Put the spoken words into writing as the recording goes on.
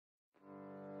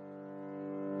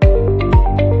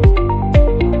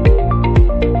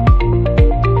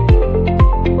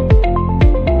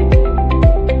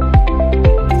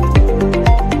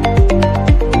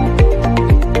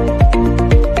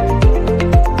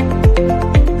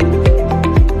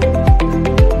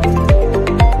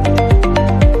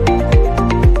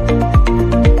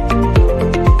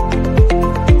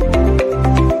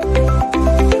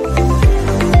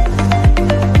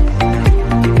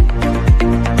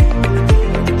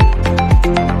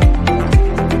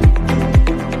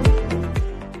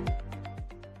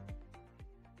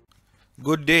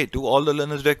Good day to all the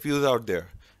Learners Deck viewers out there.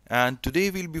 And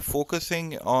today we'll be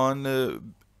focusing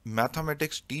on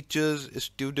mathematics teachers,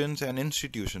 students, and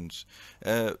institutions.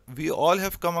 We all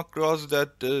have come across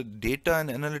that data and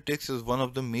analytics is one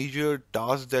of the major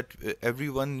tasks that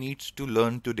everyone needs to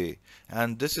learn today.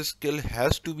 And this skill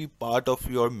has to be part of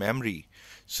your memory.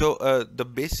 So the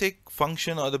basic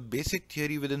function or the basic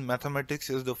theory within mathematics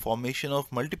is the formation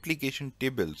of multiplication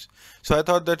tables. So I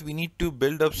thought that we need to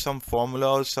build up some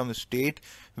formula or some state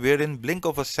where in blink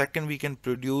of a second we can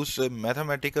produce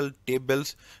mathematical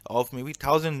tables of maybe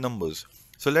 1,000 numbers.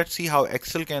 So let's see how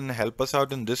Excel can help us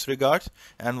out in this regards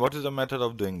and what is the method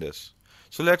of doing this.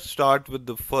 So let's start with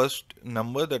the first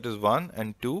number, that is 1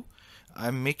 and 2.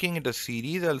 I'm making it a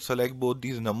series. I'll select both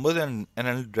these numbers and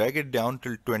I'll drag it down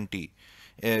till 20.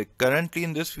 Currently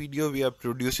in this video we are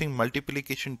producing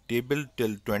multiplication table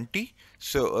till 20,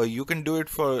 so you can do it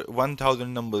for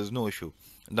 1000 numbers, no issue.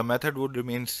 The method would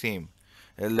remain same.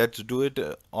 Let's do it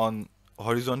on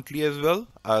horizontally as well.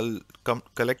 I'll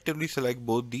collectively select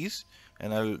both these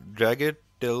and I'll drag it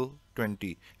till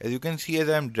 20. As you can see, as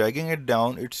I'm dragging it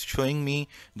down, it's showing me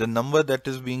the number that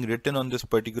is being written on this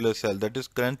particular cell. That is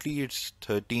currently it's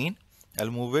 13.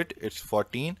 I'll move it, it's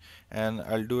 14, and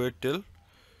I'll do it till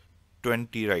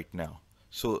 20 right now.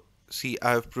 So see,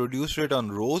 I have produced it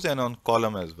on rows and on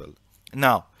column as well.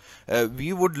 Now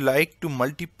we would like to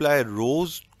multiply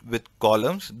rows with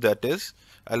columns. That is,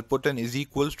 I'll put an is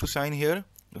equals to sign here.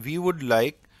 We would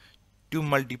like to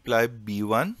multiply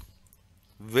B1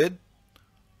 with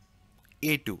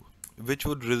A2, which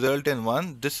would result in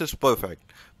 1. This is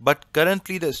perfect. But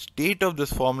currently the state of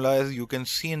this formula, as you can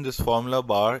see in this formula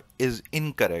bar, is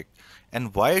incorrect.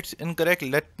 And why it's incorrect,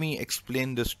 let me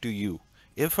explain this to you.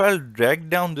 If I'll drag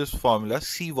down this formula,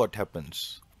 see what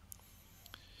happens.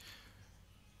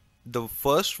 The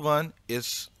first one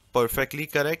is perfectly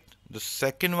correct. The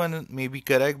second one may be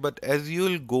correct, but as you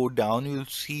will go down, you will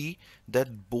see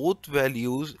that both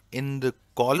values in the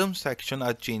column section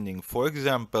are changing. For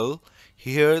example,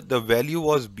 here the value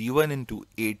was B1 into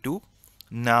A2.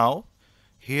 Now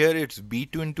here it's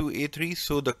B2 into A3,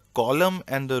 so the column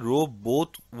and the row both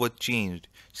were changed.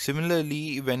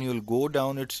 Similarly, when you'll go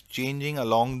down, it's changing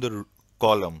along the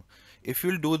column. If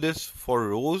you'll do this for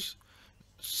rows,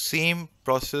 same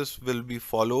process will be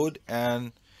followed,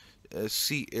 and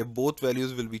see both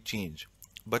values will be changed.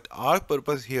 But our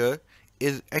purpose here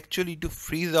is actually to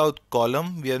freeze out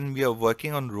column when we are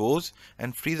working on rows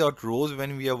and freeze out rows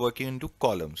when we are working into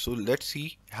columns. So let's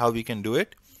see how we can do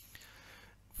it.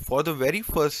 For the very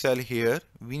first cell here,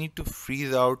 we need to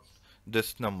freeze out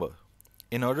this number.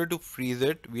 In order to freeze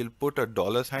it, we'll put a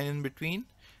dollar sign in between,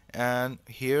 and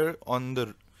here on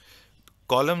the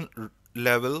column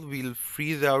level, we'll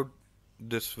freeze out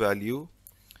this value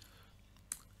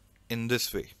in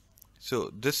this way.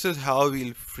 So this is how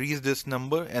we'll freeze this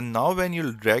number, and now when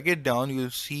you'll drag it down, you'll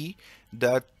see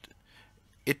that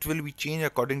it will be changed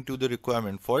according to the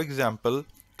requirement. For example,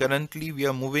 currently we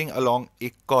are moving along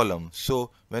a column.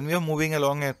 So when we are moving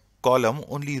along a column,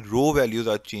 only row values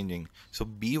are changing. So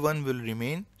B1 will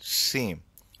remain same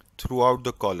throughout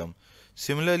the column.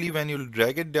 Similarly, when you'll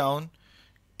drag it down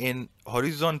in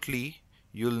horizontally,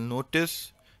 you'll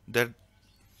notice that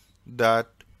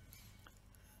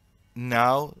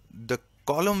now the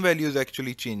column value is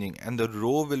actually changing and the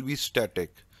row will be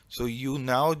static. So you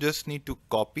now just need to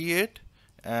copy it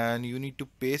and you need to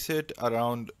paste it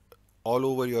around all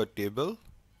over your table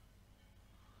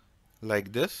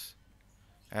like this,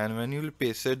 and when you will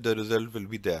paste it, the result will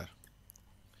be there.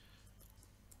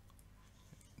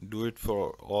 Do it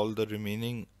for all the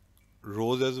remaining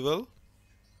rows as well.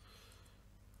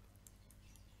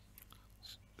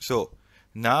 So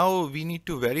now we need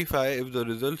to verify if the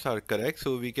results are correct,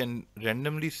 so we can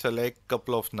randomly select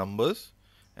couple of numbers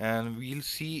and we'll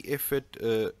see if it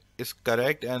is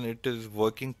correct and it is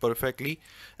working perfectly.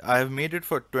 I have made it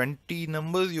for 20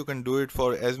 numbers. You can do it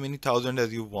for as many thousand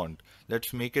as you want.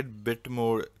 Let's make it bit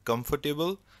more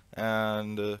comfortable,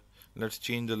 and let's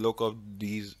change the look of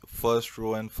these first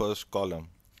row and first column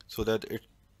so that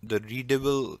the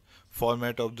readable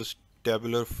format of this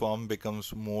tabular form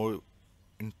becomes more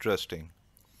interesting.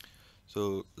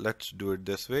 So let's do it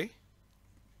this way.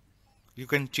 You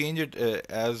can change it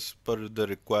as per the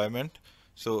requirement.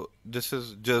 So this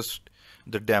is just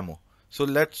the demo. So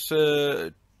let's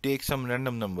take some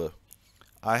random number.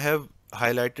 I have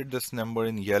highlighted this number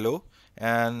in yellow,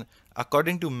 and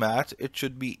according to math it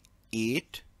should be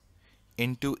 8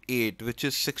 into 8, which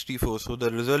is 64. So the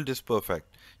result is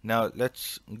perfect. Now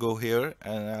let's go here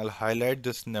and I'll highlight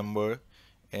this number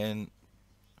in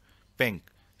pink.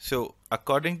 So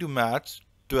according to maths,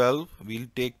 12, we'll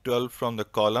take 12 from the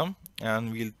column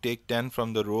and we'll take 10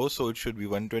 from the row, so it should be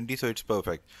 120, so it's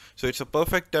perfect. So it's a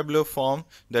perfect tabular form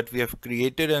that we have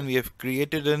created, and we have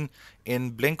created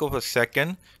in blink of a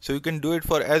second. So you can do it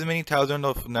for as many thousand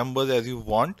of numbers as you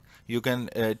want. You can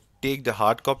take the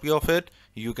hard copy of it,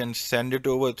 you can send it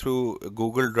over through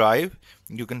Google Drive,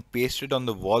 you can paste it on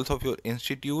the walls of your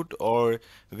institute or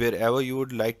wherever you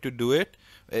would like to do it.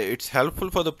 It's helpful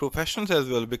for the professionals as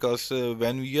well, because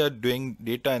when we are doing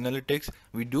data analytics,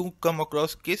 we do come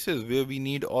across cases where we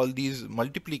need all these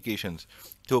multiplications.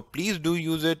 So please do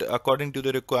use it according to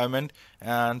the requirement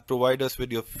and provide us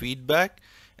with your feedback.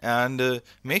 And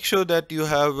make sure that you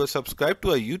have subscribed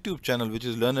to our YouTube channel, which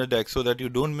is LearnerDeck, so that you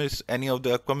don't miss any of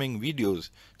the upcoming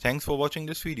videos. Thanks for watching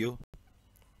this video.